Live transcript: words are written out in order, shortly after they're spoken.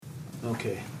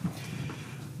Okay.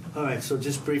 All right, so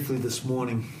just briefly this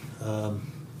morning,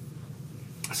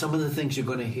 some of the things you're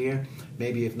going to hear,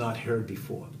 maybe you've not heard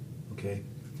before, okay?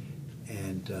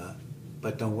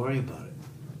 But don't worry about it,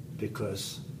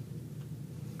 because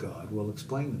God will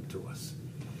explain them to us.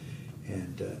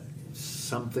 And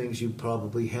some things you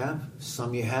probably have,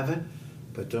 some you haven't,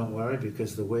 but don't worry,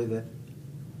 because the way that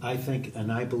I think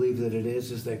and I believe that it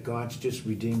is that God's just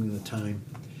redeeming the time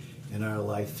in our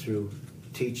life through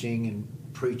teaching and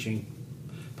preaching,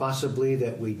 possibly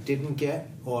that we didn't get,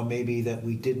 or maybe that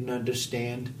we didn't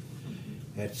understand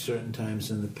at certain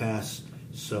times in the past.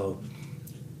 So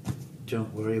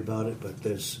don't worry about it, but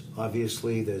there's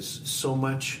so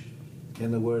much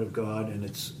in the Word of God, and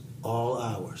it's all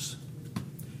ours.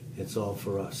 It's all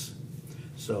for us.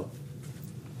 So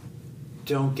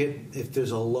don't get,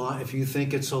 if you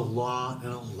think it's a lot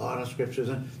and a lot of scriptures,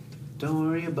 don't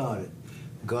worry about it.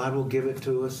 God will give it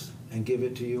to us and give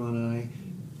it to you and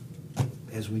I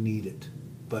as we need it.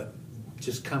 But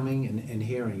just coming and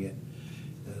hearing it,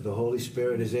 the Holy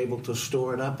Spirit is able to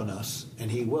store it up in us, and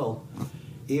He will.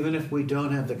 Even if we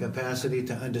don't have the capacity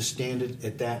to understand it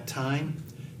at that time,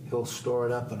 He'll store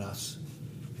it up in us.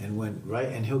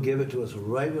 And He'll give it to us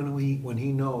right when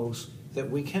He knows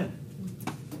that we can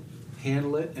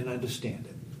handle it and understand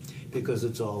it, because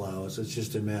it's all ours. It's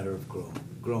just a matter of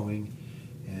growing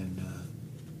in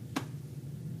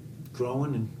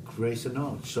grace and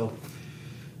knowledge. So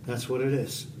that's what it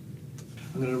is.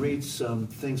 I'm going to read some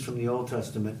things from the Old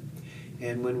Testament,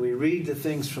 and when we read the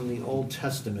things from the Old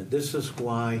Testament, this is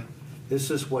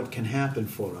what can happen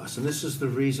for us, and this is the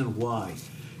reason why.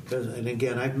 And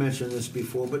again, I've mentioned this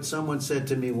before, but someone said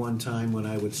to me one time when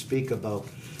I would speak about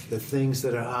the things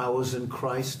that are ours in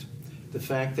Christ, the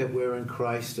fact that we're in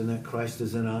Christ and that Christ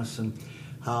is in us, and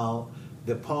how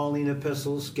the Pauline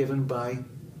epistles given by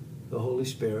the Holy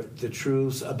Spirit, the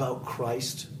truths about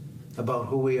Christ, about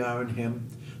who we are in Him,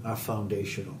 are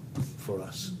foundational for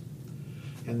us.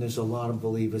 And there's a lot of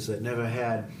believers that never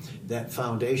had that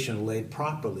foundation laid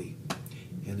properly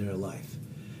in their life.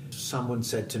 Someone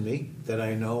said to me, that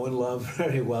I know and love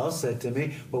very well, said to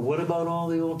me, well, what about all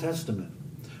the Old Testament?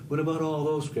 What about all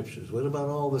those scriptures? What about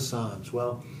all the Psalms?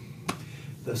 Well,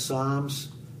 the Psalms,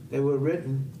 they were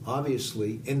written,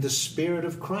 obviously, in the Spirit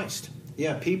of Christ.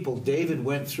 Yeah, David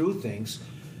went through things,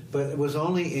 but it was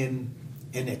only in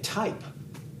a type.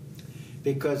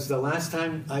 Because the last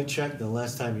time I checked, the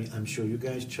last time I'm sure you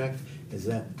guys checked, is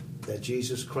that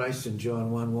Jesus Christ in John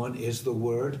 1:1 is the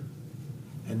Word.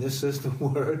 And this is the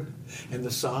Word. And the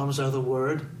Psalms are the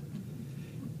Word.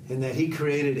 And that He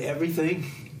created everything.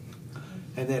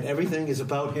 And that everything is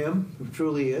about Him, who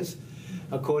truly is,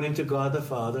 according to God the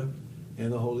Father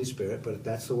and the Holy Spirit. But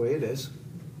that's the way it is.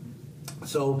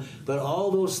 So, but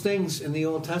all those things in the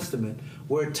Old Testament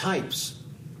were types.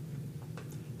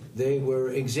 They were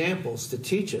examples to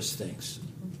teach us things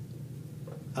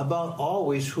about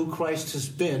always who Christ has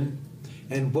been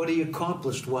and what He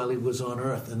accomplished while He was on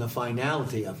earth and the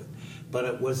finality of it. But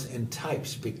it was in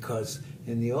types, because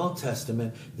in the Old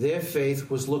Testament, their faith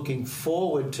was looking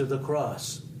forward to the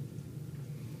cross.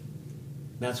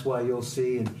 That's why you'll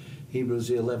see in Hebrews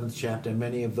the 11th chapter,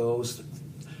 many of those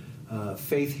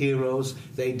faith heroes,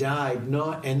 they died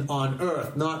not and on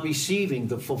earth, not receiving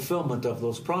the fulfillment of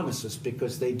those promises,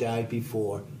 because they died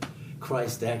before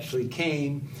Christ actually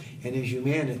came in His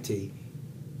humanity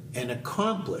and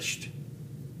accomplished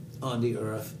on the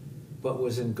earth what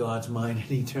was in God's mind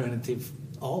in eternity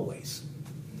always.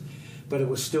 But it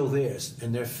was still theirs,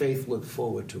 and their faith looked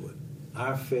forward to it.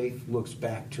 Our faith looks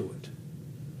back to it.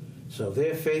 So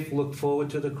their faith looked forward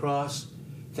to the cross.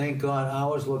 Thank God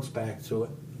ours looks back to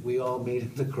it. We all meet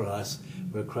at the cross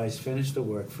where Christ finished the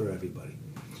work for everybody.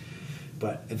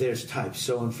 But there's types.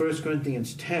 So in 1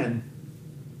 Corinthians 10,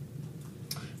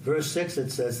 verse 6, it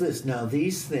says this, now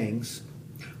these things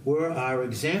were our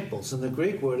examples. And the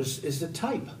Greek word is the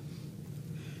type.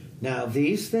 Now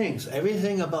these things,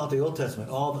 everything about the Old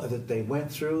Testament, all that they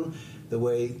went through, the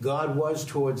way God was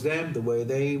towards them, the way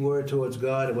they were towards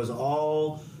God, it was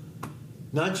all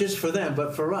not just for them,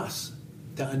 but for us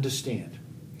to understand.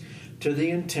 To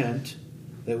the intent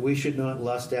that we should not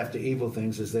lust after evil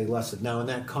things as they lusted. Now, in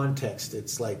that context,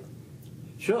 it's like,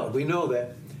 sure, we know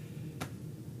that.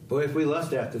 But if we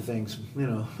lust after things,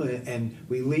 and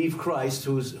we leave Christ,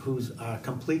 who's our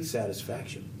complete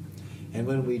satisfaction. And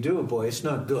when we do, boy, it's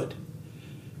not good.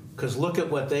 Because look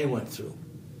at what they went through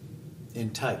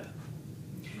in type.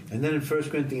 And then in 1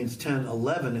 Corinthians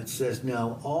 10:11, it says,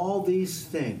 now all these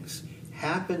things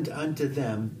happened unto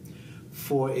them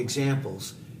for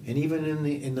examples. And even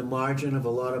in the margin of a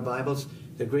lot of Bibles,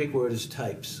 the Greek word is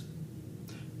types.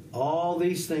 All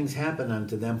these things happen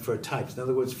unto them for types. In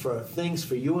other words, for things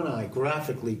for you and I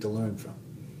graphically to learn from.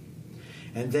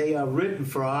 And they are written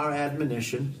for our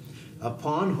admonition,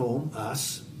 upon whom,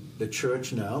 us, the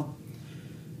church now,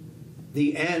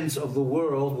 the ends of the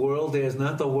world, there's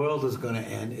not the world is going to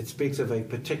end. It speaks of a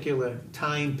particular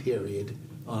time period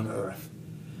on earth.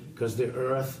 Because the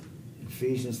earth,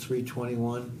 Ephesians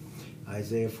 3:21,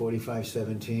 Isaiah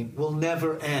 45:17, will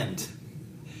never end.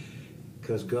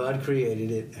 Because God created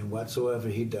it, and whatsoever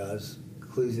he does,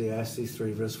 Ecclesiastes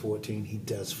 3 verse 14, he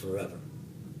does forever.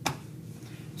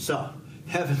 So,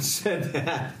 having said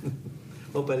that,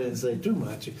 hope I didn't say too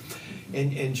much.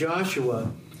 In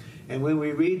Joshua, and when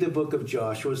we read the book of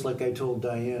Joshua, it's like I told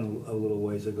Diane a little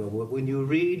ways ago, when you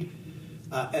read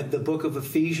at the book of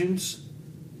Ephesians,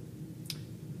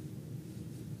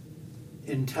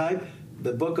 in type,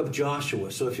 the book of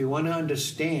Joshua. So if you want to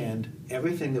understand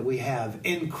everything that we have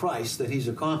in Christ that he's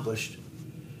accomplished,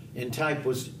 in type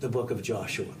was the book of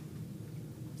Joshua.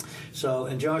 So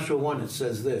in Joshua 1 it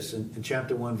says this, in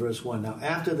chapter 1 verse 1, Now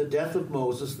after the death of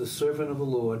Moses, the servant of the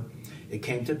Lord, it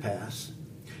came to pass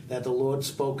that the Lord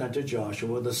spoke unto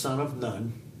Joshua, the son of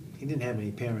Nun. He didn't have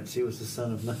any parents, he was the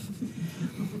son of Nun.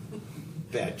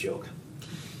 Bad joke.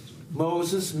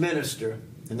 Moses, minister,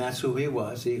 and that's who he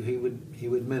was. He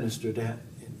would minister to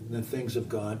the things of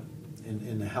God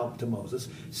in the help to Moses,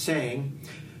 saying,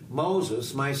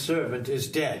 Moses, my servant, is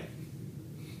dead.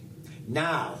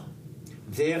 Now,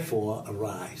 therefore,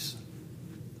 arise.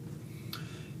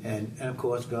 And of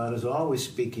course, God is always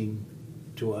speaking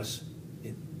to us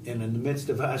in the midst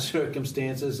of our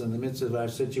circumstances, in the midst of our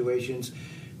situations,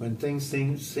 when things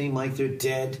seem like they're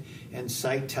dead, and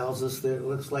sight tells us that it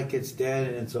looks like it's dead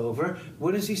and it's over.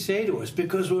 What does he say to us?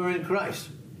 Because we're in Christ.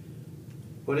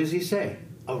 What does he say?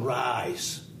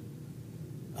 Arise.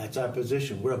 That's our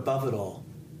position. We're above it all.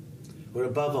 We're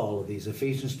above all of these.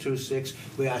 Ephesians 2:6,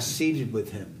 we are seated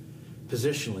with him,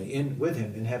 positionally, with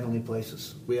him in heavenly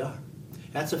places. We are.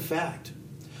 That's a fact.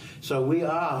 So we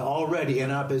are already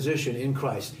in our position in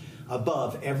Christ,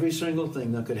 above every single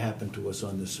thing that could happen to us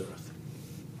on this earth.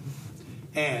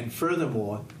 And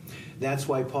furthermore, that's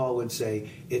why Paul would say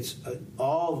it's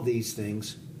all these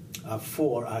things are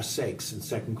for our sakes in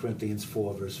 2 Corinthians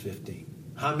 4 verse 15.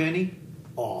 How many?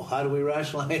 All. How do we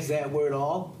rationalize that word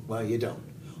all? Well, you don't.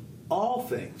 All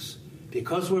things,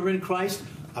 because we're in Christ,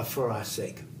 are for our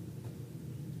sake.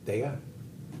 They are.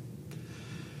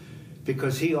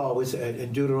 Because he always,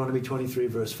 in Deuteronomy 23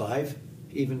 verse 5,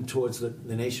 even towards the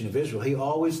nation of Israel, he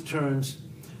always turns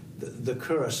the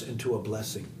curse into a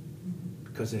blessing.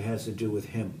 Because it has to do with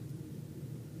him.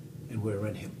 And we're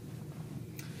in him.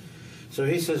 So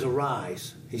he says,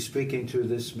 arise. He's speaking to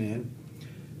this man,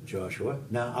 Joshua.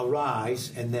 Now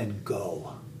arise and then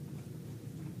go.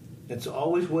 That's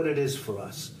always what it is for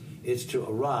us. It's to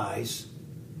arise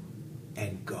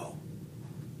and go.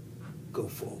 Go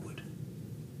forward.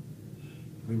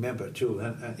 Remember, too,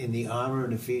 in the armor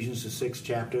in Ephesians, the 6th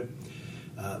chapter,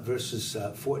 verses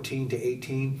 14 to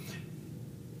 18,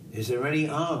 is there any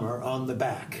armor on the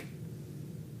back?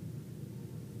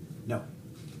 No.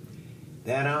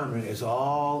 That armor is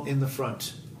all in the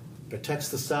front. Protects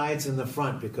the sides and the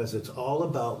front because it's all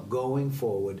about going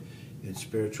forward in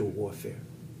spiritual warfare.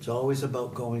 It's always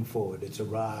about going forward. It's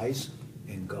arise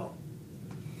and go.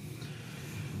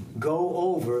 Go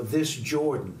over this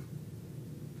Jordan,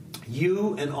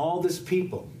 you and all this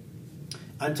people,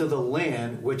 unto the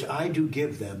land which I do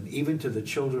give them, even to the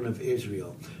children of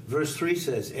Israel. Verse 3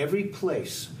 says, every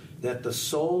place that the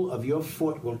sole of your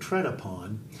foot will tread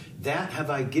upon, that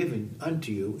have I given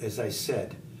unto you, as I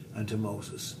said unto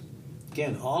Moses.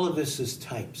 Again, all of this is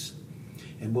types,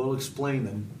 and we'll explain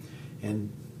them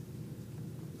in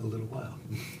a little while.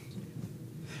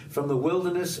 From the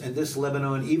wilderness and this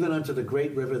Lebanon, even unto the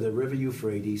great river, the river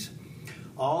Euphrates,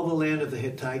 all the land of the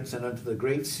Hittites, and unto the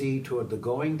great sea, toward the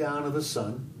going down of the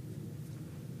sun.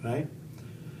 Right?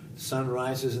 The sun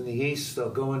rises in the east, so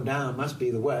going down must be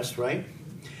the west, right?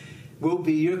 Will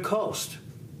be your coast.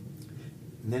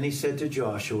 And then he said to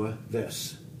Joshua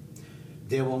this,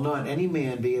 there will not any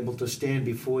man be able to stand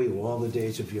before you all the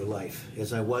days of your life.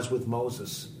 As I was with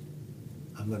Moses,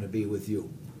 I'm going to be with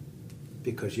you.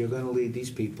 Because you're going to lead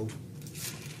these people,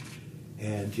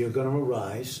 and you're going to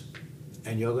arise,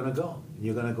 and you're going to go. And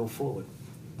you're going to go forward,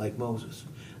 like Moses.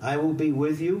 I will be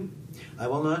with you. I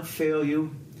will not fail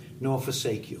you, nor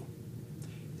forsake you.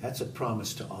 That's a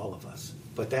promise to all of us.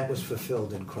 But that was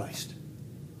fulfilled in Christ.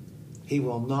 He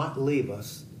will not leave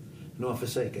us, nor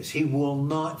forsake us. He will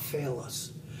not fail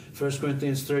us. 1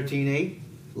 Corinthians 13:8,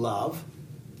 love,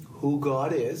 who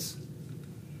God is,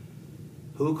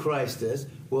 who Christ is,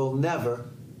 will never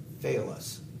fail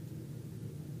us.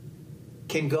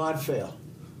 Can God fail?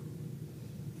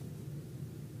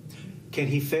 Can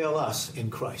he fail us in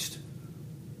Christ?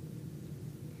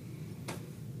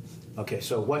 Okay,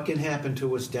 so what can happen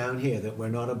to us down here that we're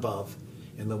not above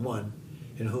in the one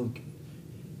in whom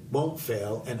won't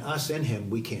fail, and us in him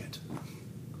we can't?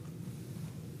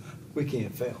 We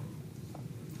can't fail.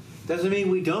 Doesn't mean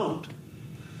we don't,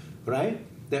 right?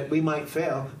 That we might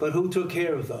fail, but who took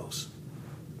care of those?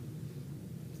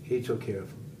 He took care of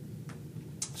them.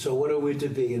 So what are we to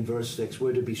be in verse 6?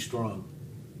 We're to be strong.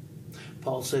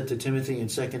 Paul said to Timothy in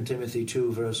 2 Timothy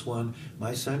 2, verse 1,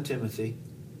 "My son Timothy,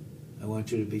 I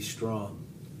want you to be strong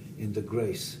in the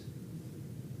grace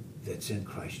that's in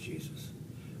Christ Jesus."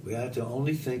 We have to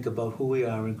only think about who we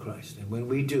are in Christ. And when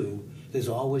we do, there's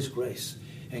always grace.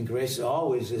 And grace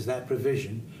always is that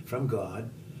provision from God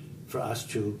for us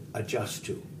to adjust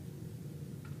to.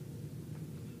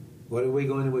 What are we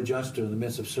going to adjust to in the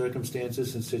midst of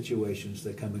circumstances and situations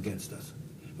that come against us?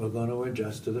 We're going to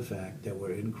adjust to the fact that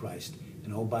we're in Christ.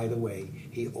 And oh, by the way,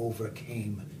 he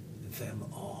overcame them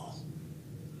all.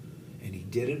 And he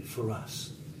did it for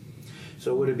us.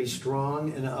 So we're to be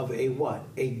strong and of a what?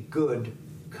 A good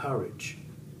courage.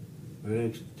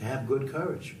 We're to have good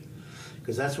courage.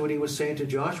 Because that's what he was saying to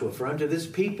Joshua. "For unto this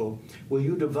people will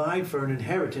you divide for an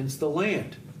inheritance the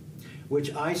land,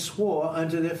 which I swore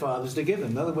unto their fathers to give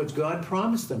them." In other words, God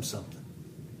promised them something.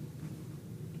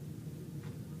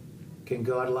 Can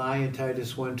God lie in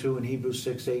Titus 1:2 and Hebrews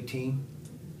 6:18?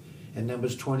 And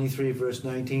Numbers 23, verse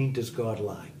 19, does God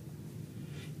lie?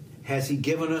 Has he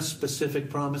given us specific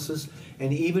promises?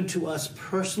 And even to us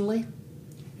personally?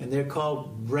 And they're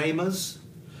called rhemas.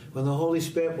 When the Holy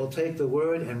Spirit will take the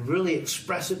word and really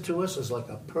express it to us as like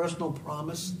a personal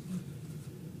promise.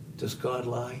 Does God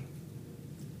lie?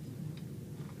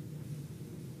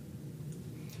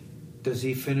 Does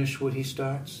he finish what he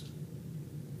starts?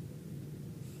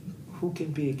 Who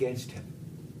can be against him?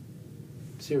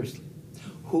 Seriously.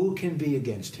 Who can be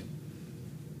against him?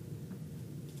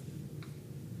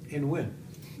 And when?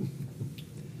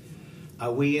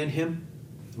 Are we in him?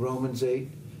 Romans 8,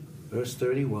 verse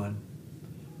 31.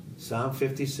 Psalm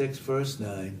 56, verse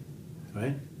 9.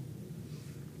 Right?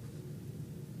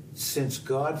 Since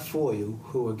God for you,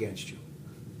 who against you?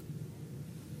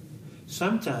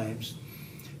 Sometimes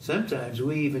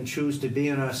we even choose to be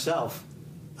in ourselves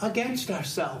against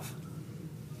ourselves.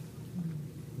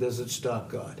 Does it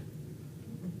stop God?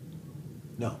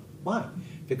 No. Why?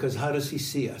 Because how does he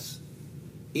see us?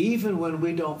 Even when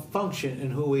we don't function in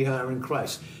who we are in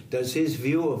Christ, does his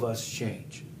view of us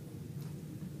change?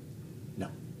 No.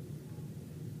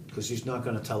 Because he's not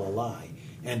going to tell a lie.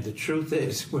 And the truth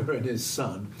is, we're in his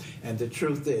Son. And the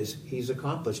truth is, he's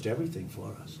accomplished everything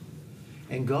for us.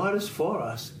 And God is for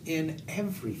us in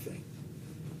everything.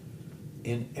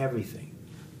 In everything.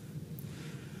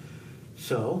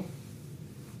 So,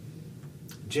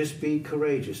 just be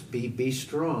courageous. Be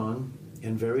strong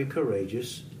and very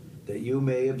courageous, that you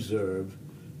may observe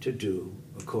to do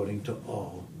according to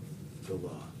all the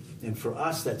law. And for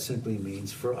us, that simply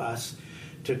means for us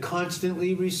to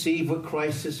constantly receive what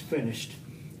Christ has finished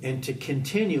and to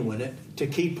continue in it, to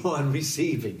keep on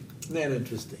receiving. Isn't that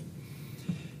interesting?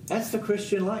 That's the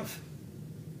Christian life.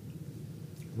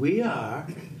 We are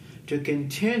to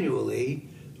continually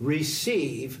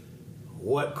receive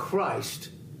what Christ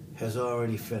has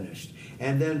already finished.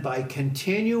 And then by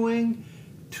continuing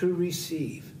to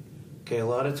receive. Okay, a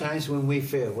lot of times when we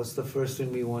fail, what's the first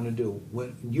thing we want to do?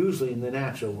 Usually in the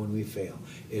natural when we fail,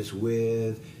 is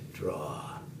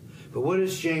withdraw. But what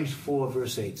does James 4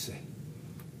 verse 8 say?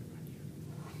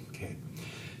 Okay.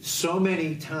 So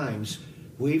many times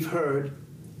we've heard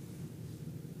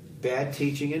bad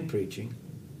teaching and preaching,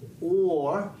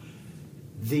 or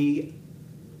the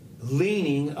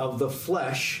leaning of the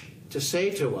flesh to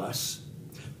say to us,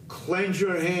 "Cleanse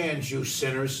your hands, you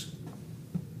sinners.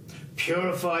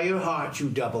 Purify your heart, you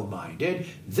double-minded.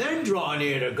 Then draw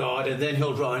near to God, and then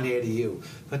he'll draw near to you."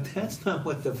 But that's not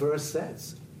what the verse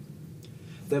says.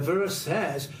 The verse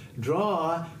says,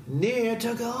 draw near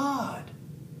to God.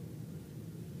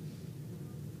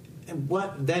 And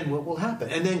what will happen?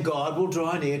 And then God will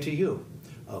draw near to you.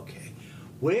 Okay.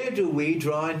 Where do we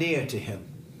draw near to him?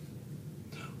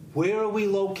 Where are we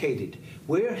located?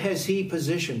 Where has he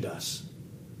positioned us?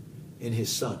 In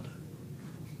his Son.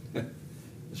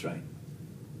 That's right.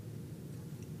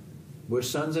 We're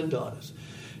sons and daughters.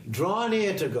 Draw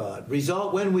near to God.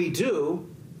 Result when we do,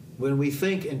 when we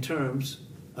think in terms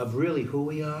of really who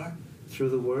we are through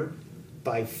the Word,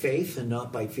 by faith and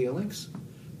not by feelings,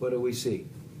 what do we see?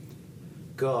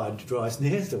 God draws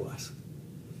near to us.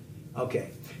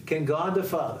 Okay. Can God the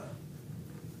Father,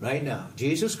 right now,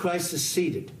 Jesus Christ is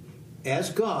seated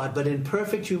as God, but in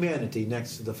perfect humanity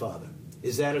next to the Father.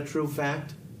 Is that a true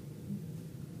fact?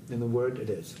 In the Word, it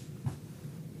is.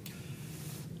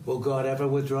 Will God ever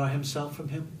withdraw himself from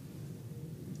him?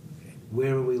 Okay.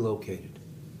 Where are we located?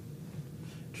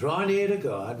 Draw near to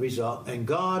God, result, and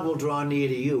God will draw near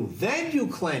to you. Then you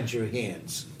cleanse your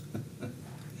hands.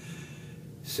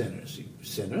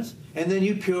 Sinners. And then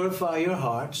you purify your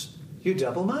hearts. You're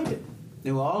double-minded.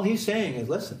 Now all he's saying is,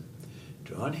 listen,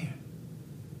 draw near.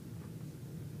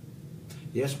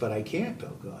 Yes, but I can't,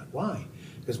 oh God. Why?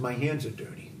 Because my hands are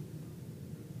dirty.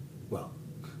 Well,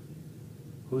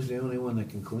 who's the only one that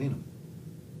can clean them?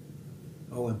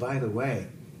 Oh, and by the way,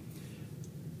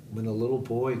 when the little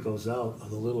boy goes out, or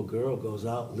the little girl goes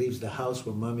out, leaves the house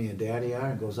where mommy and daddy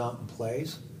are, and goes out and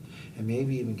plays, and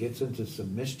maybe even gets into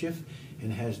some mischief,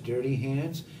 and has dirty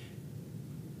hands,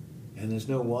 and there's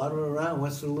no water around,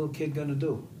 what's the little kid going to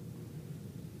do?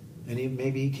 And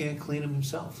maybe he can't clean them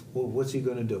himself. Well, what's he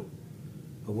going to do?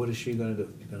 Or what is she going to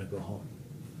do? She's going to go home.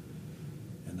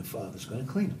 And the father's going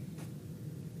to clean them.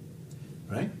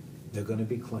 Right? They're going to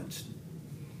be cleansed.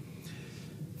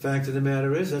 Fact of the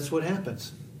matter is, that's what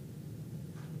happens.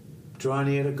 Draw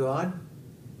near to God.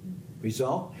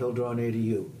 Result, he'll draw near to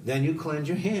you. Then you cleanse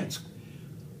your hands.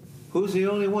 Who's the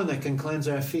only one that can cleanse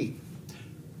our feet?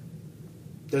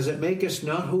 Does it make us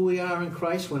not who we are in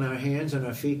Christ when our hands and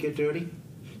our feet get dirty?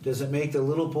 Does it make the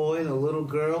little boy and the little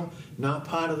girl not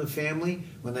part of the family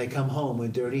when they come home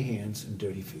with dirty hands and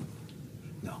dirty feet?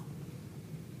 No.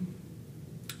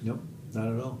 Nope, not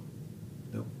at all.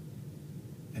 Nope.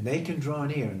 And they can draw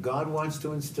near, and God wants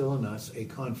to instill in us a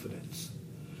confidence.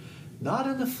 Not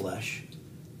in the flesh,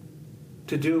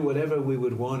 to do whatever we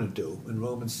would want to do in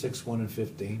Romans 6, 1 and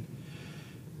 15.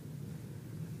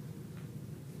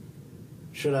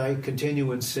 Should I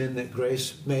continue in sin that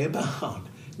grace may abound?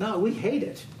 No, we hate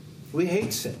it. We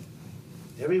hate sin.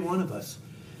 Every one of us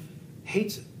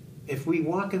hates it. If we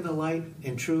walk in the light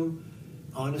in true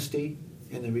honesty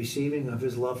in the receiving of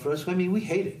his love for us, I mean, we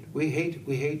hate it. We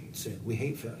hate sin. We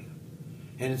hate failure.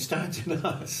 And it starts in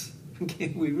us.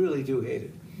 We really do hate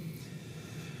it.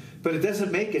 But it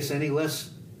doesn't make us any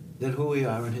less than who we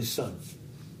are in his Son.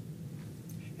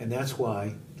 And that's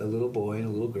why the little boy and the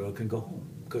little girl can go home,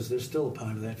 because they're still a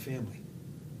part of that family.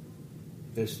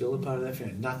 They're still a part of that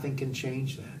family. Nothing can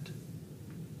change that.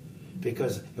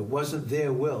 Because it wasn't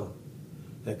their will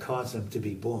that caused them to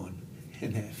be born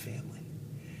in that family.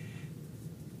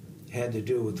 It had to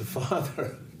do with the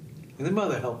father. And the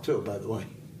mother helped too, by the way.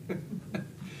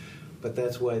 But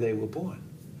that's why they were born.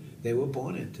 They were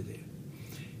born into there.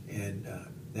 And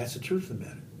that's the truth of the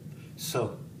matter.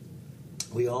 So,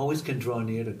 we always can draw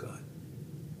near to God.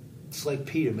 It's like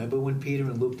Peter. Remember when Peter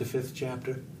in Luke the 5th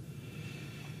chapter?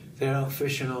 They're out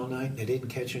fishing all night. They didn't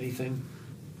catch anything.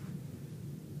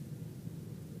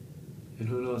 And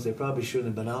who knows, they probably shouldn't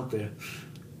have been out there.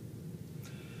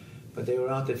 But they were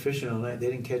out there fishing all night. They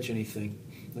didn't catch anything.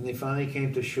 And they finally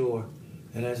came to shore.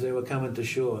 And as they were coming to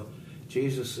shore,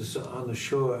 Jesus is on the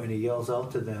shore and he yells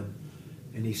out to them.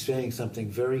 And he's saying something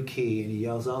very key. And he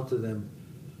yells out to them,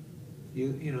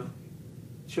 you know,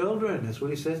 children, that's what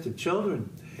he says to children.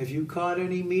 Have you caught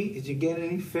any meat? Did you get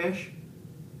any fish?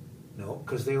 No,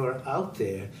 because they were out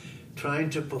there trying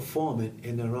to perform it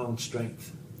in their own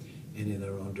strength and in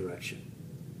their own direction.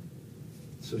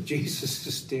 So Jesus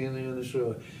is standing on the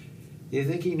shore. You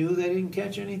think he knew they didn't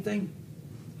catch anything?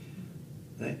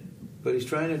 Right? But he's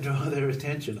trying to draw their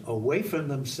attention away from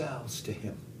themselves to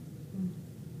him.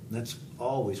 That's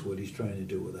always what he's trying to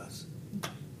do with us.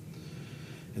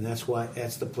 And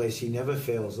that's the place he never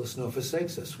fails us nor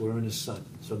forsakes us. We're in his Son.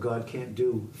 So God can't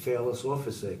fail us or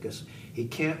forsake us. He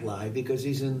can't lie because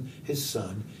he's in his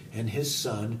Son, and his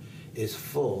Son is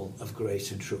full of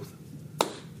grace and truth.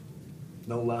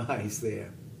 No lies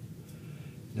there.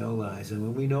 No lies. And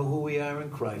when we know who we are in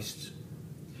Christ,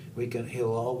 we can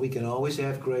always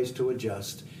have grace to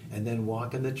adjust and then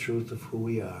walk in the truth of who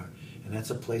we are. And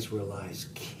that's a place where lies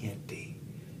can't be.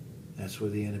 That's where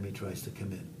the enemy tries to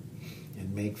come in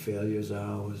and make failures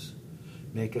ours,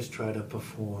 make us try to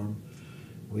perform.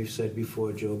 We've said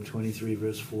before, Job 23,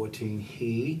 verse 14,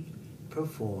 he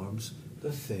performs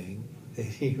the thing that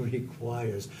he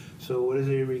requires. So what does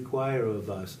he require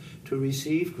of us? To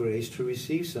receive grace, to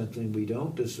receive something we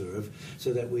don't deserve,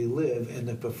 so that we live in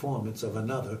the performance of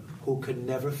another who can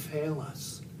never fail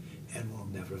us and will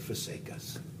never forsake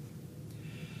us.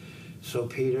 So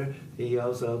Peter, he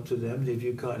yells out to them, have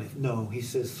you caught it? No, he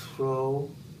says,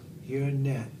 throw your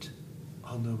net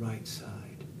on the right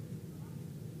side.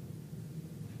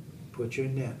 Put your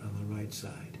net on the right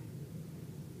side.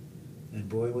 And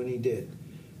boy, when he did,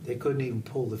 they couldn't even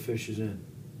pull the fishes in.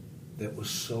 That was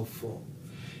so full.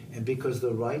 And because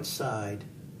the right side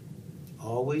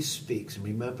always speaks. And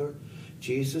remember,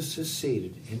 Jesus is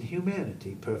seated in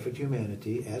humanity, perfect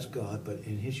humanity, as God, but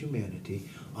in his humanity,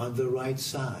 on the right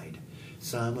side.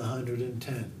 Psalm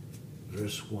 110,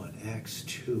 verse 1. Acts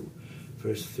 2,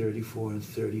 verse 34 and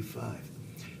 35.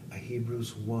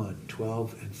 Hebrews 1,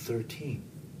 12 and 13.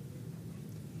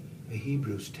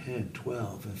 Hebrews 10,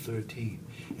 12 and 13.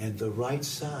 And the right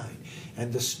side.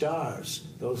 And the stars,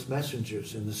 those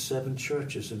messengers in the 7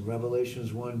 churches in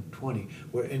Revelations 1:20,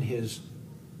 were in his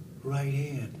right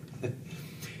hand.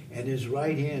 And his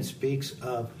right hand speaks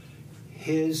of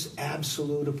his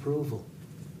absolute approval.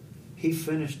 He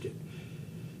finished it.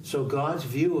 So God's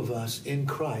view of us in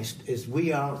Christ is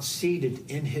we are seated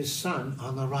in his Son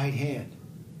on the right hand.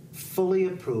 Fully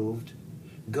approved,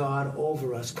 God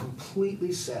over us,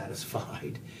 completely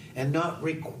satisfied, and not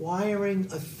requiring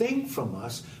a thing from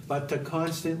us, but to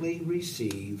constantly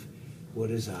receive what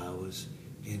is ours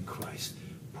in Christ.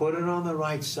 Put it on the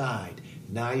right side.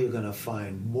 Now you're going to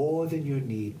find more than your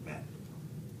need met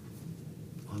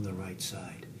on the right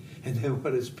side. And then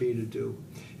what does Peter do?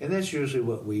 And that's usually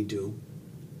what we do,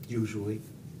 usually.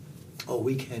 Oh,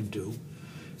 we can do.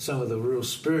 Some of the real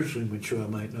spiritually mature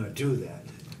might not do that.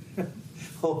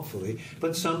 Hopefully,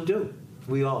 but some do.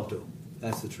 We all do.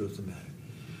 That's the truth of the matter.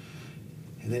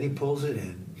 And then he pulls it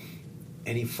in,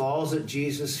 and he falls at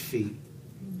Jesus' feet,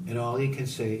 and all he can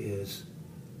say is,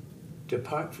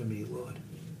 "Depart from me, Lord.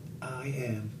 I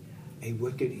am a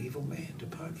wicked, evil man.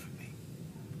 Depart from me."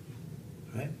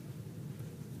 Right?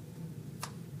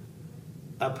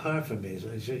 Apart from me.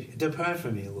 Depart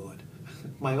from me, Lord.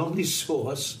 My only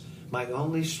source, my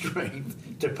only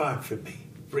strength, depart from me.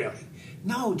 Really?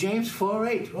 No, James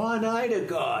 4:8, draw nigh to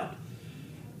God.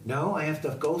 No, I have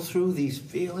to go through these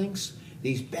feelings,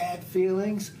 these bad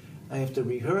feelings. I have to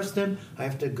rehearse them. I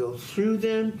have to go through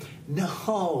them.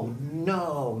 No.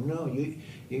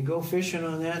 You go fishing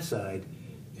on that side.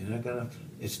 You're not gonna.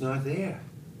 It's not there.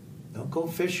 Don't go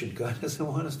fishing. God doesn't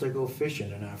want us to go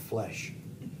fishing in our flesh,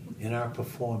 in our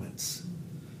performance,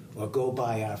 or go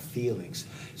by our feelings.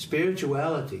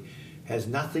 Spirituality has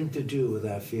nothing to do with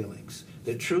our feelings.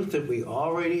 The truth that we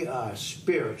already are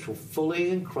spiritual, fully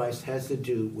in Christ, has to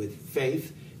do with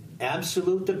faith,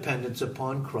 absolute dependence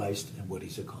upon Christ and what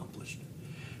he's accomplished.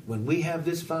 When we have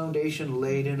this foundation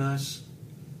laid in us,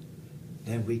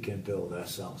 then we can build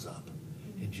ourselves up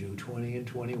in Jude 20 and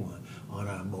 21 on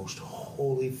our most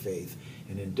holy faith.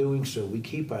 And in doing so, we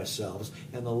keep ourselves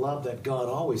in the love that God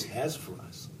always has for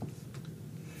us.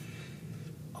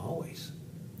 Always.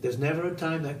 There's never a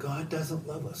time that God doesn't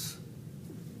love us.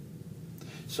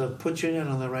 So put your net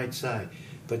on the right side.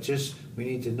 But we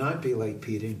need to not be like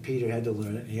Peter. And Peter had to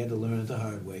learn it. He had to learn it the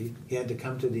hard way. He had to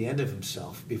come to the end of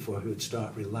himself before he would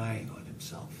start relying on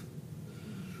himself.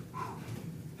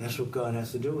 That's what God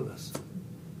has to do with us.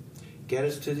 Get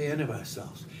us to the end of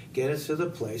ourselves. Get us to the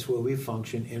place where we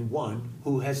function in one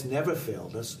who has never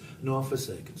failed us nor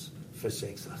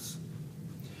forsakes us.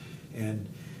 And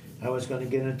I was going to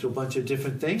get into a bunch of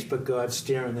different things, but God's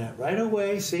steering that right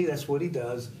away. See, that's what he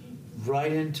does.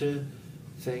 Right into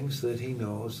things that he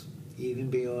knows, even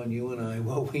beyond you and I,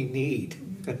 what we need.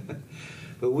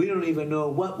 But we don't even know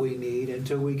what we need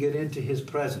until we get into his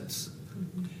presence.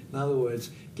 In other words,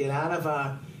 get out of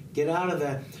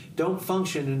that. Don't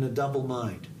function in a double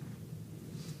mind.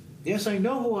 Yes, I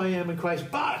know who I am in Christ,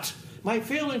 but my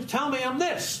feelings tell me I'm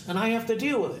this, and I have to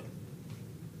deal with it.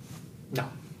 No.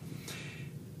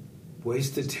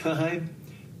 Wasted time,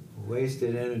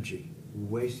 wasted energy.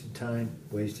 Wasted time,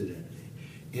 wasted energy.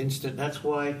 Instant. That's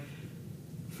why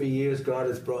for years God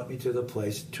has brought me to the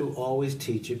place to always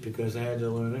teach it, because I had to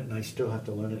learn it, and I still have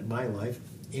to learn it in my life.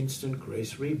 Instant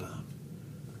grace rebound.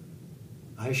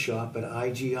 I shop at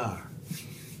IGR.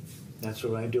 That's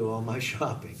where I do all my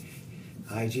shopping.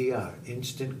 IGR,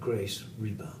 instant grace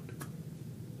rebound.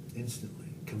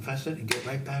 Instantly. Confess it and get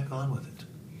right back on with it.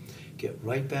 Get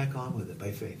right back on with it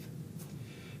by faith.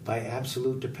 By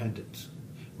absolute dependence.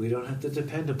 We don't have to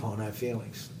depend upon our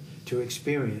feelings to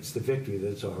experience the victory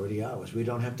that's already ours. We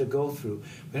don't have to we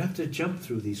don't have to jump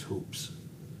through these hoops.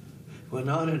 We're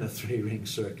not in a 3-ring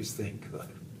circus, thank God.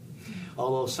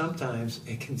 Although sometimes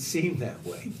it can seem that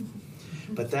way.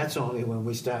 But that's only when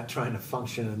we start trying to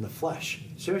function in the flesh.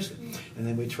 Seriously. And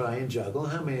then we try and juggle.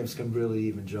 How many of us can really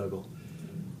even juggle?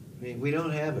 I mean, we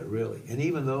don't have it, really. And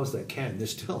even those that can, they're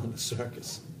still in a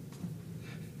circus.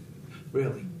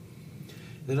 Really.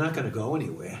 They're not going to go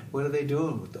anywhere. What are they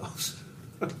doing with those?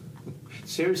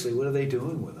 Seriously, what are they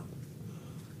doing with them?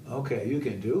 Okay, you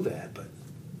can do that, but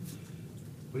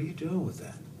what are you doing with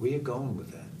that? Where are you going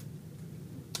with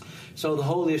that? So the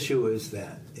whole issue is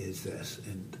this,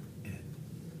 and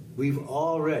We've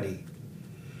already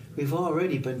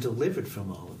been delivered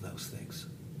from all of those things.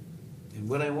 And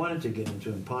what I wanted to get into,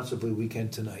 and possibly we can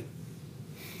tonight,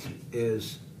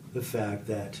 is the fact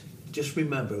that, just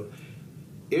remember,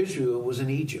 Israel was in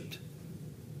Egypt.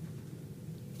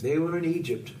 They were in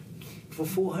Egypt for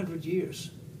 400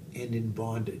 years and in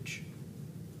bondage.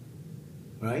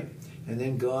 Right? And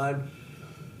then God,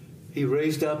 he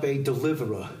raised up a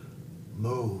deliverer,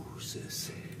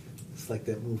 Moses. It's like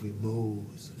that movie,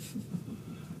 Moses.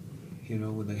 You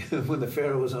know, when the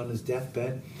Pharaoh was on his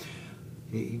deathbed,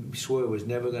 he swore he was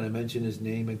never going to mention his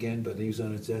name again, but he was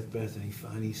on his deathbed, and he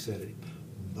finally said it,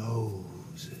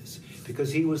 Moses,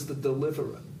 because he was the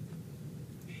deliverer.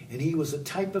 And he was a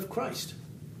type of Christ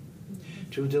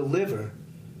to deliver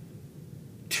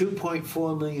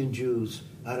 2.4 million Jews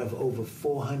out of over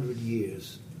 400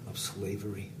 years of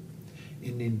slavery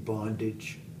and in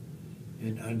bondage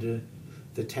and under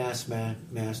the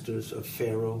taskmasters of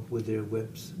Pharaoh with their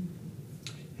whips,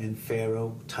 and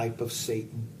Pharaoh, type of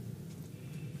Satan,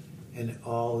 and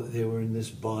all, they were in this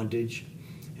bondage.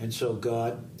 And so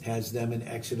God has them in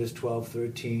Exodus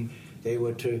 12:13. They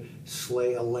were to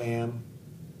slay a lamb,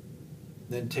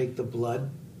 then take the blood,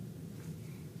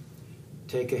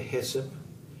 take a hyssop,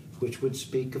 which would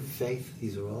speak of faith.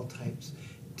 These are all types.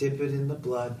 Dip it in the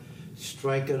blood,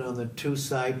 strike it on the two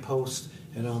side posts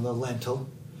and on the lintel,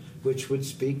 which would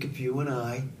speak of you and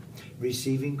I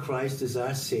receiving Christ as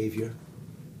our Savior.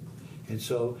 And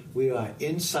so we are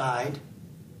inside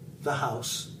the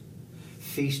house,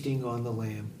 feasting on the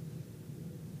Lamb.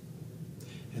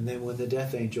 And then when the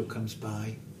death angel comes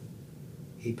by,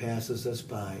 he passes us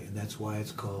by, and that's why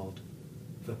it's called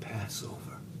the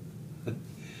Passover.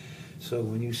 So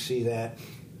when you see that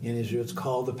in Israel, it's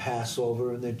called the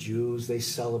Passover, and the Jews, they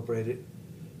celebrate it.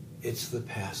 It's the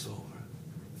Passover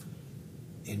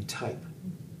in type.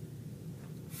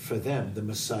 For them, the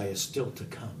Messiah is still to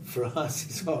come. For us,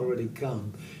 he's already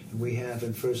come. And we have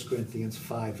in 1 Corinthians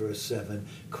 5, verse 7,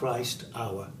 Christ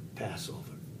our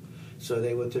Passover. So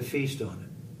they were to feast on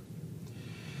it.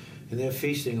 And they're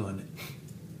feasting on it.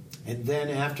 And then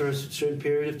after a certain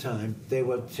period of time, they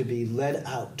were to be led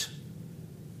out.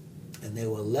 And they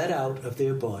were led out of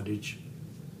their bondage,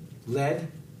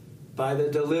 led by the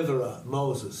deliverer,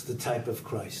 Moses, the type of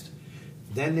Christ.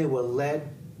 Then they were led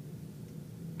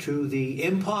to the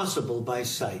impossible by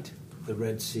sight, the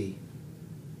Red Sea.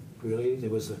 Really,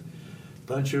 there was a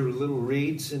bunch of little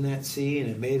reeds in that sea, and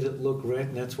it made it look red,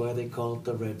 and that's why they call it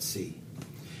the Red Sea.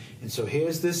 And so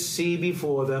here's this sea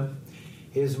before them,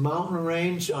 here's mountain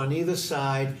range on either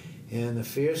side, and the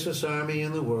fiercest army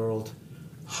in the world,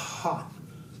 hot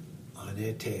on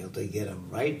their tail to get them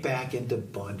right back into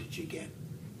bondage again.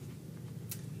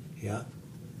 Yeah,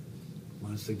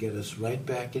 wants to get us right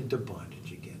back into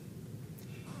bondage again.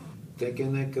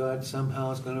 Thinking that God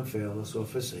somehow is going to fail us or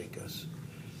forsake us.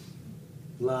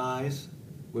 Lies.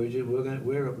 We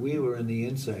were in the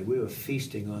inside. We were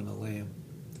feasting on the Lamb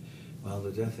while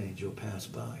the death angel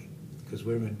passed by, because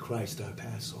we're in Christ, our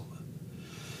Passover.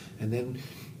 And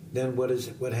then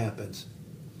what happens?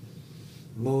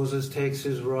 Moses takes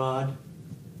his rod,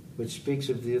 which speaks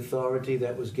of the authority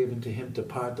that was given to him to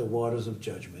part the waters of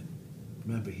judgment.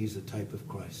 Remember, he's a type of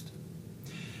Christ.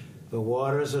 The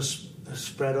waters are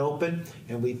spread open,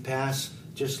 and we pass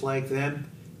just like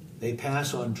them. They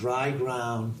pass on dry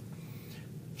ground.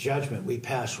 Judgment, we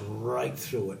pass right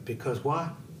through it. Because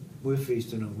why? We're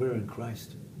feasting on, we're in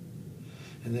Christ.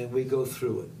 And then we go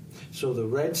through it. So the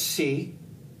Red Sea,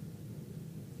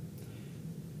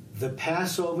 the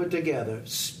Passover together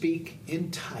speak in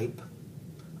type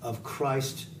of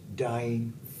Christ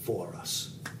dying for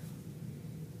us.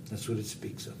 That's what it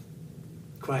speaks of.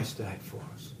 Christ died for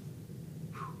us.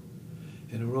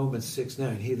 And in Romans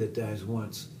 6:9, he that dies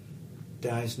once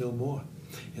dies no more.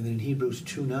 And then in Hebrews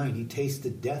 2:9, he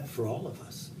tasted death for all of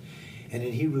us. And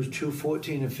in Hebrews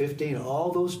 2:14 and 15,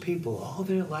 all those people, all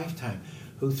their lifetime,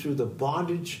 who through the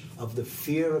bondage of the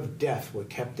fear of death were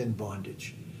kept in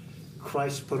bondage,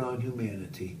 Christ put on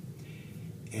humanity,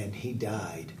 and he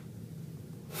died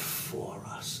for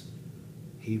us.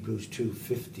 Hebrews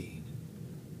 2:15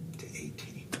 to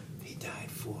 18. He died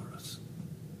for us.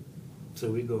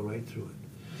 So we go right through it.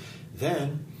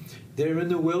 Then they're in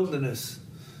the wilderness.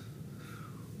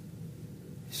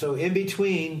 So in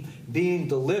between being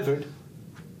delivered,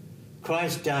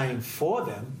 Christ dying for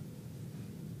them,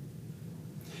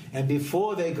 and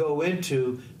before they go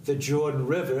into the Jordan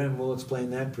River, and we'll explain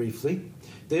that briefly,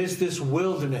 there's this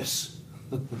wilderness.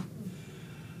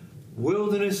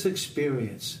 Wilderness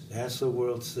experience. That's the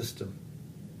world system.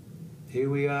 Here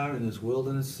we are in this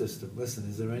wilderness system. Listen,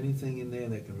 is there anything in there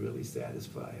that can really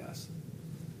satisfy us?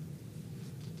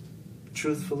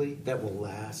 truthfully, that will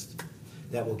last,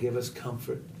 that will give us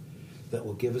comfort, that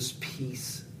will give us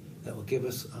peace, that will give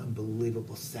us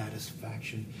unbelievable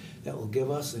satisfaction, that will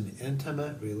give us an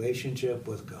intimate relationship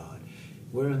with God.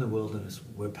 We're in the wilderness.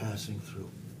 We're passing through.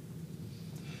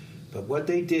 But what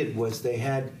they did was they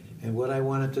had, and what I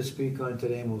wanted to speak on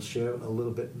today, and we'll share a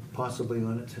little bit possibly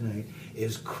on it tonight,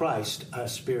 is Christ, our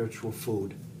spiritual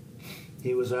food.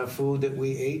 He was our food that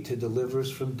we ate to deliver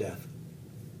us from death.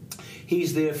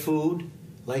 He's their food,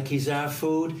 like he's our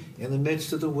food in the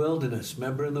midst of the wilderness.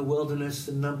 Remember in the wilderness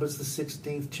in Numbers, the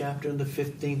 16th chapter and the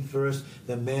 15th verse,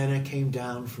 the manna came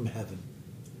down from heaven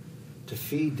to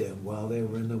feed them while they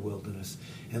were in the wilderness.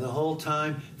 And the whole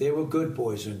time, they were good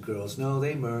boys and girls. No,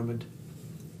 they murmured,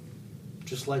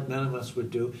 just like none of us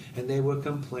would do. And they were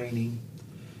complaining,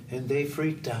 and they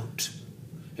freaked out,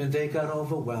 and they got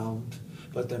overwhelmed.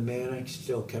 But the manna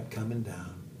still kept coming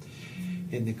down,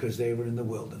 and because they were in the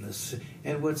wilderness.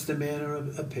 And what's the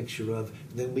manna a picture of?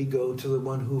 Then we go to the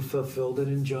one who fulfilled it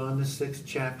in John, the 6th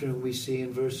chapter, and we see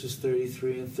in verses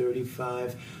 33 and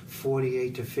 35,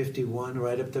 48 to 51,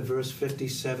 right up to verse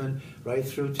 57, right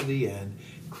through to the end,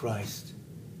 Christ.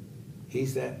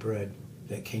 He's that bread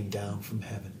that came down from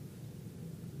heaven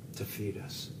to feed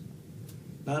us.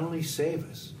 Not only save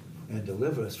us and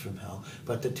deliver us from hell,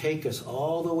 but to take us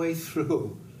all the way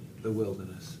through the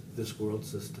wilderness, this world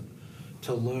system,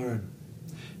 to learn.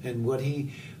 And what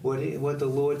the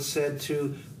Lord said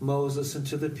to Moses and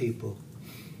to the people,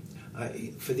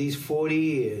 for these 40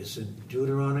 years, in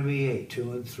Deuteronomy 8,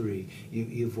 2 and 3,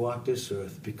 you've walked this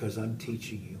earth because I'm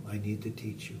teaching you. I need to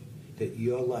teach you that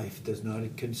your life does not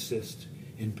consist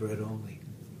in bread only,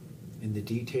 in the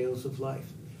details of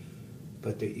life,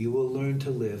 but that you will learn to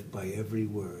live by every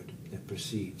word that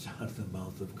proceeds out of the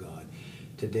mouth of God.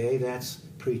 Today, that's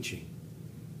preaching.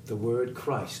 The word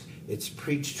Christ, it's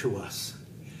preached to us.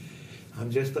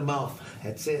 I'm just the mouth.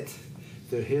 That's it.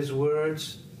 They're his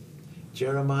words.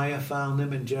 Jeremiah found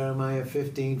them in Jeremiah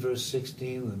 15, verse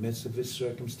 16, in the midst of his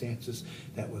circumstances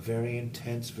that were very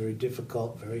intense, very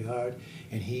difficult, very hard,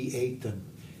 and he ate them,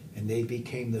 and they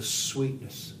became the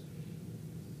sweetness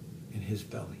in his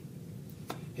belly.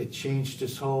 It changed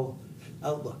his whole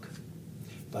outlook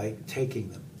by taking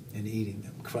them and eating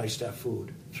them. Christ our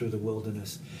food through the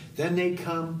wilderness. Then they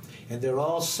come and they're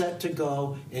all set to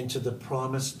go into the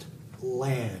promised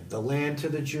land. The land to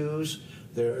the Jews,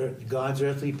 they're God's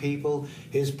earthly people.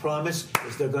 His promise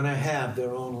is they're going to have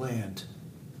their own land.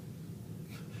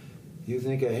 You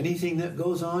think of anything that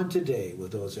goes on today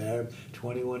with those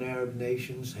 21 Arab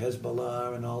nations,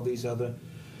 Hezbollah and all these other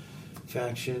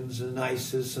factions, and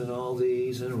ISIS and all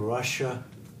these, and Russia.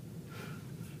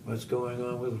 What's going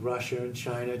on with Russia and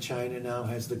China? China now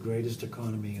has the greatest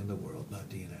economy in the world, not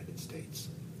the United States.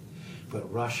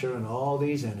 But Russia and all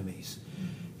these enemies,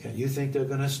 you think they're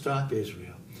going to stop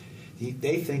Israel?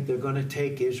 They think they're going to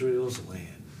take Israel's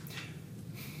land.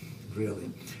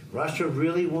 Really. Russia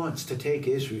really wants to take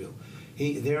Israel.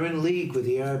 They're in league with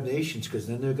the Arab nations because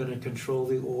then they're going to control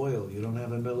the oil. You don't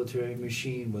have a military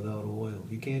machine without oil.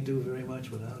 You can't do very much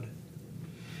without it.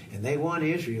 And they want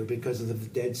Israel because of the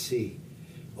Dead Sea.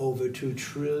 Over $2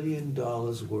 trillion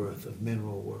worth of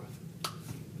mineral worth.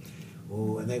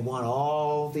 Oh, and they want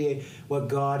all what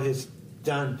God has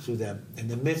done to them. In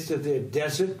the midst of their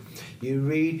desert, you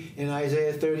read in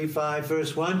Isaiah 35,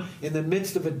 verse 1, in the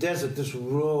midst of a desert, this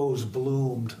rose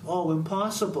bloomed. Oh,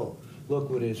 impossible. Look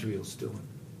what Israel's doing.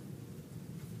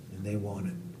 And they want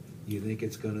it. You think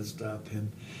it's going to stop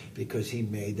him? Because he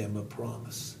made them a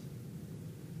promise.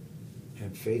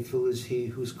 And faithful is he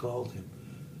who's called him.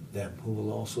 Them who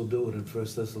will also do it in 1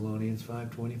 Thessalonians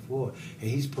 5:24. And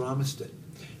he's promised it.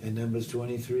 In Numbers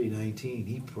 23:19,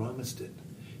 he promised it.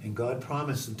 And God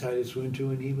promised in Titus 1:2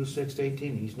 and Hebrews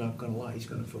 6:18. He's not going to lie. He's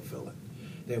going to fulfill it.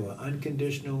 They were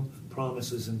unconditional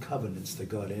promises and covenants that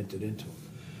God entered into.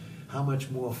 How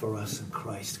much more for us in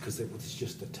Christ? Because it was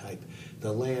just a type.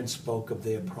 The land spoke of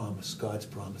their promise, God's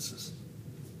promises.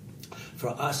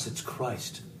 For us, it's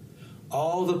Christ.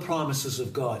 All the promises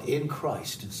of God in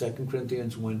Christ in 2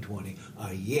 Corinthians 1:20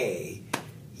 are yea,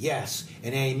 yes,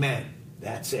 and amen.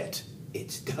 That's it.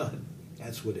 It's done.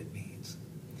 That's what it means.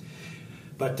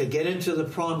 But to get into the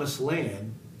promised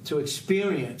land, to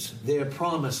experience their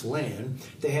promised land,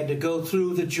 they had to go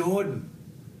through the Jordan.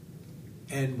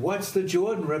 And what's the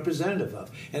Jordan representative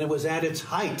of? And it was at its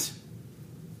height.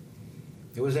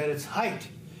 It was at its height.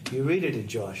 You read it in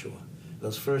Joshua,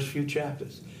 those first few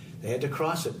chapters. They had to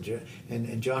cross it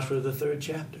in Joshua, the 3rd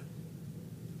chapter.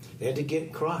 They had to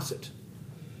cross it.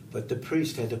 But the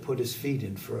priest had to put his feet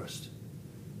in first.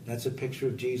 That's a picture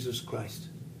of Jesus Christ.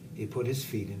 He put his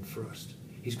feet in first.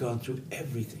 He's gone through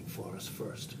everything for us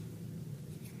first.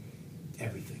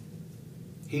 everything.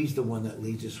 He's the one that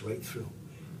leads us right through.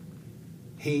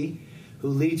 He who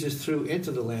leads us through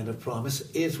into the land of promise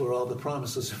is where all the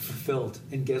promises are fulfilled.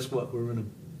 And guess what? We're in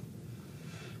them.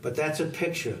 But that's a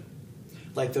picture.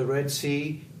 Like the Red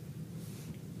Sea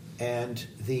and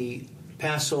the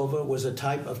Passover was a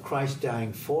type of Christ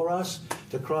dying for us.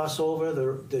 To cross over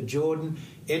the Jordan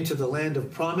into the land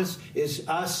of promise is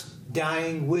us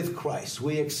dying with Christ.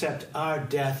 We accept our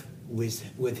death with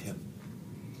him.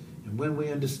 And when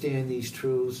we understand these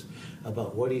truths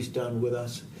about what he's done with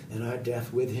us and our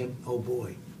death with him, oh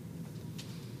boy.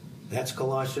 That's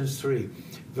Colossians 3.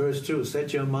 Verse 2,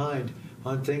 set your mind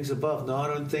on things above, not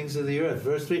on things of the earth.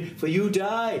 Verse 3, for you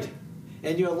died,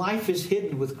 and your life is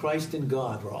hidden with Christ in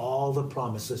God, where all the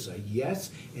promises are yes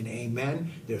and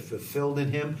amen. They're fulfilled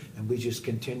in him, and we just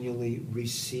continually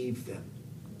receive them.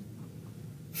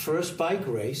 First by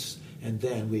grace, and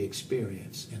then we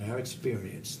experience, in our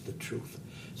experience, the truth.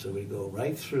 So we go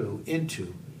right through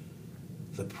into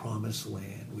the promised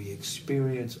land. We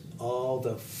experience all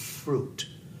the fruit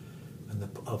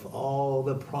of all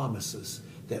the promises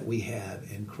that we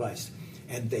have in Christ.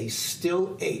 And they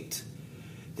still ate.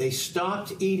 They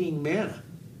stopped eating manna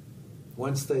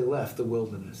once they left the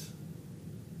wilderness.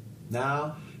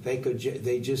 Now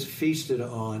they just feasted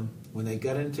on, when they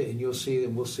got into, and you'll see,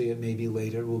 and we'll see it maybe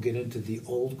later, we'll get into the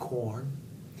old corn,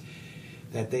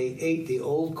 that they ate the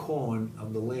old corn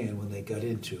of the land when they got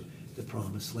into the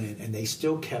promised land. And they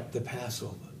still kept the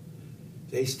Passover.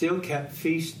 They still kept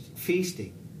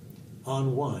feasting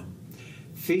on one.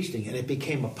 Feasting, and it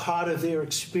became a part of their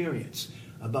experience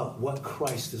about what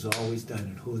Christ has always done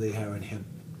and who they are in him,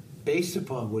 based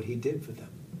upon what he did for them.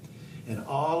 And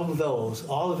all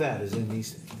of that is in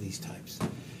these types.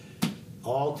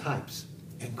 All types.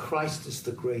 And Christ is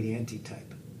the great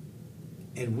antitype.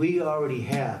 And we already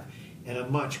have, in a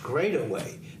much greater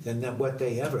way than what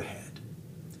they ever had,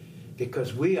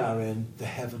 because we are in the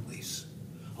heavenlies.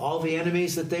 All the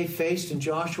enemies that they faced in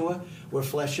Joshua were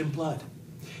flesh and blood.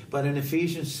 But in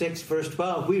Ephesians 6, verse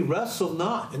 12, we wrestle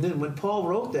not. And then when Paul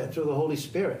wrote that through the Holy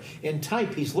Spirit, in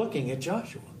type, he's looking at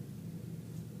Joshua.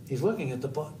 He's looking at the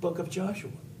book of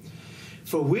Joshua.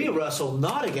 For we wrestle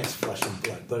not against flesh and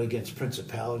blood, but against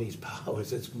principalities,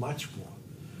 powers. It's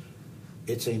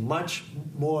a much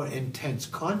more intense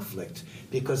conflict,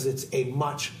 because it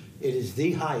is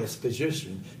the highest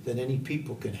position that any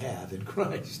people can have in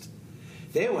Christ.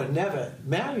 They were never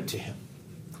married to him.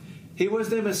 He was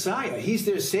their Messiah. He's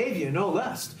their Savior, no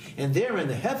less. And they're in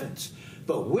the heavens.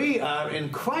 But we are in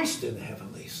Christ in the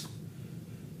heavenlies.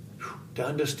 To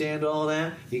understand all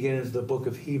that, you get into the book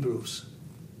of Hebrews.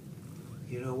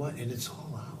 You know what? And it's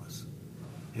all ours.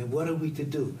 And what are we to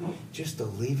do? Just to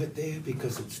leave it there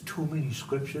because it's too many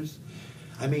scriptures?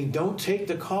 I mean, don't take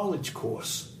the college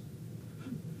course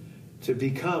to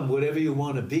become whatever you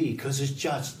want to be, because it's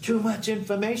just too much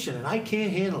information and I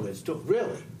can't handle it.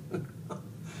 Really?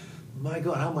 My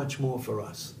God, how much more for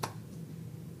us?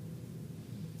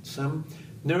 Some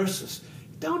nurses,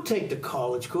 don't take the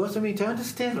college course. I mean, to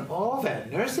understand all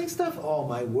that nursing stuff, oh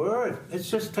my word, it's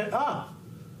just, But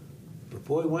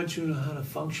boy, once you know how to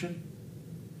function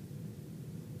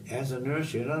as a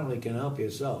nurse, you not only can help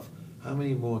yourself, how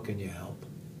many more can you help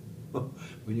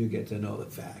when you get to know the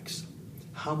facts?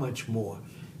 How much more?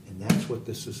 And that's what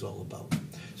this is all about.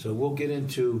 So we'll get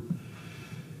into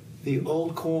the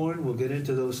old corn. We'll get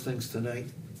into those things tonight,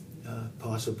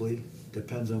 possibly.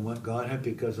 Depends on what God had,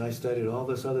 because I studied all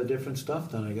this other different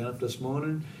stuff. Then I got up this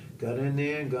morning, got in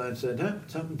there, and God said,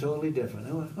 something totally different.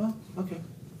 I went, oh, okay.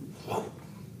 Whoa.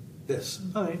 This.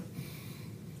 All right.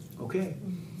 Okay.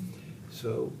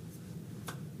 So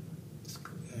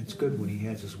it's good when he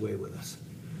has his way with us.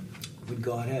 When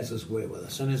God has his way with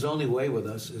us. And his only way with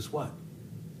us is what?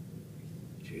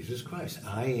 Jesus Christ.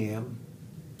 I am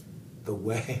the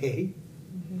way.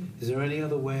 Mm-hmm. Is there any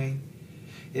other way?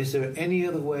 Is there any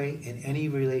other way in any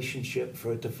relationship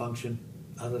for it to function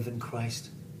other than Christ?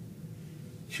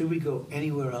 Should we go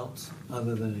anywhere else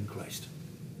other than in Christ?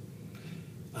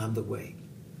 I'm the way.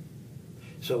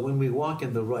 So when we walk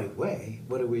in the right way,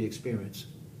 what do we experience?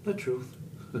 The truth.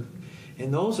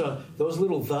 And those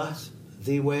little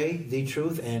the way, the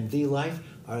truth, and the life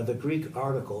are the Greek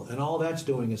article. And all that's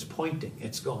doing is pointing.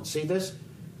 It's going, see this?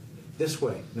 This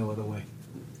way, no other way.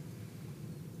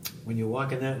 When you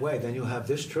walk in that way, then you'll have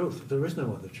this truth. There is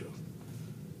no other truth.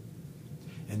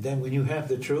 And then when you have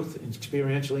the truth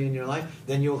experientially in your life,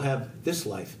 then you'll have this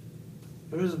life.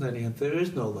 There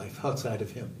is no life outside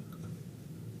of him.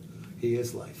 He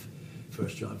is life. 1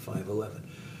 John 5:11.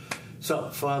 So,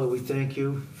 Father, we thank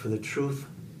you for the truth,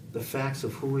 the facts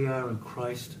of who we are in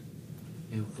Christ.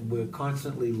 And we're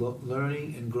constantly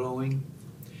learning and growing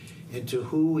into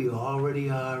who we already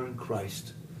are in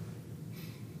Christ.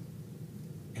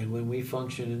 And when we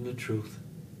function in the truth,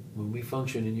 when we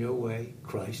function in your way,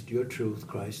 Christ, your truth,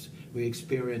 Christ, we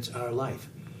experience our life,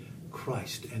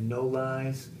 Christ, and no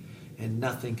lies, and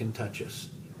nothing can touch us.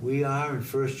 We are, in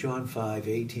 1 John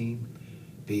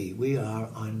 5:18b, we are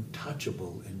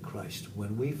untouchable in Christ.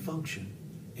 When we function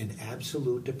in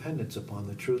absolute dependence upon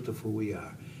the truth of who we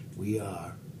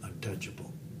are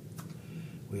untouchable.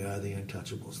 We are the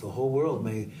untouchables. The whole world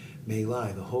may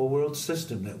lie. The whole world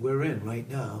system that we're in right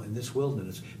now in this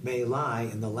wilderness may lie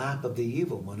in the lap of the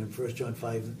evil one in 1 John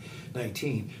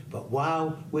 5:19. But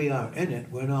while we are in it,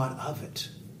 we're not of it.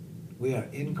 We are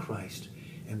in Christ,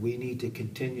 and we need to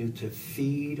continue to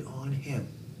feed on him.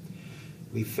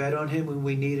 We fed on him when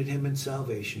we needed him in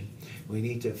salvation. We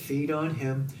need to feed on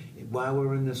him while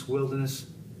we're in this wilderness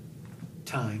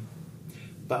time.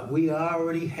 But we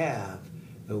already have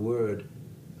the word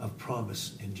of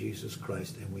promise in Jesus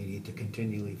Christ, and we need to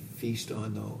continually feast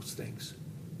on those things,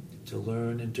 to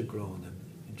learn and to grow in them.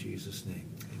 In Jesus' name.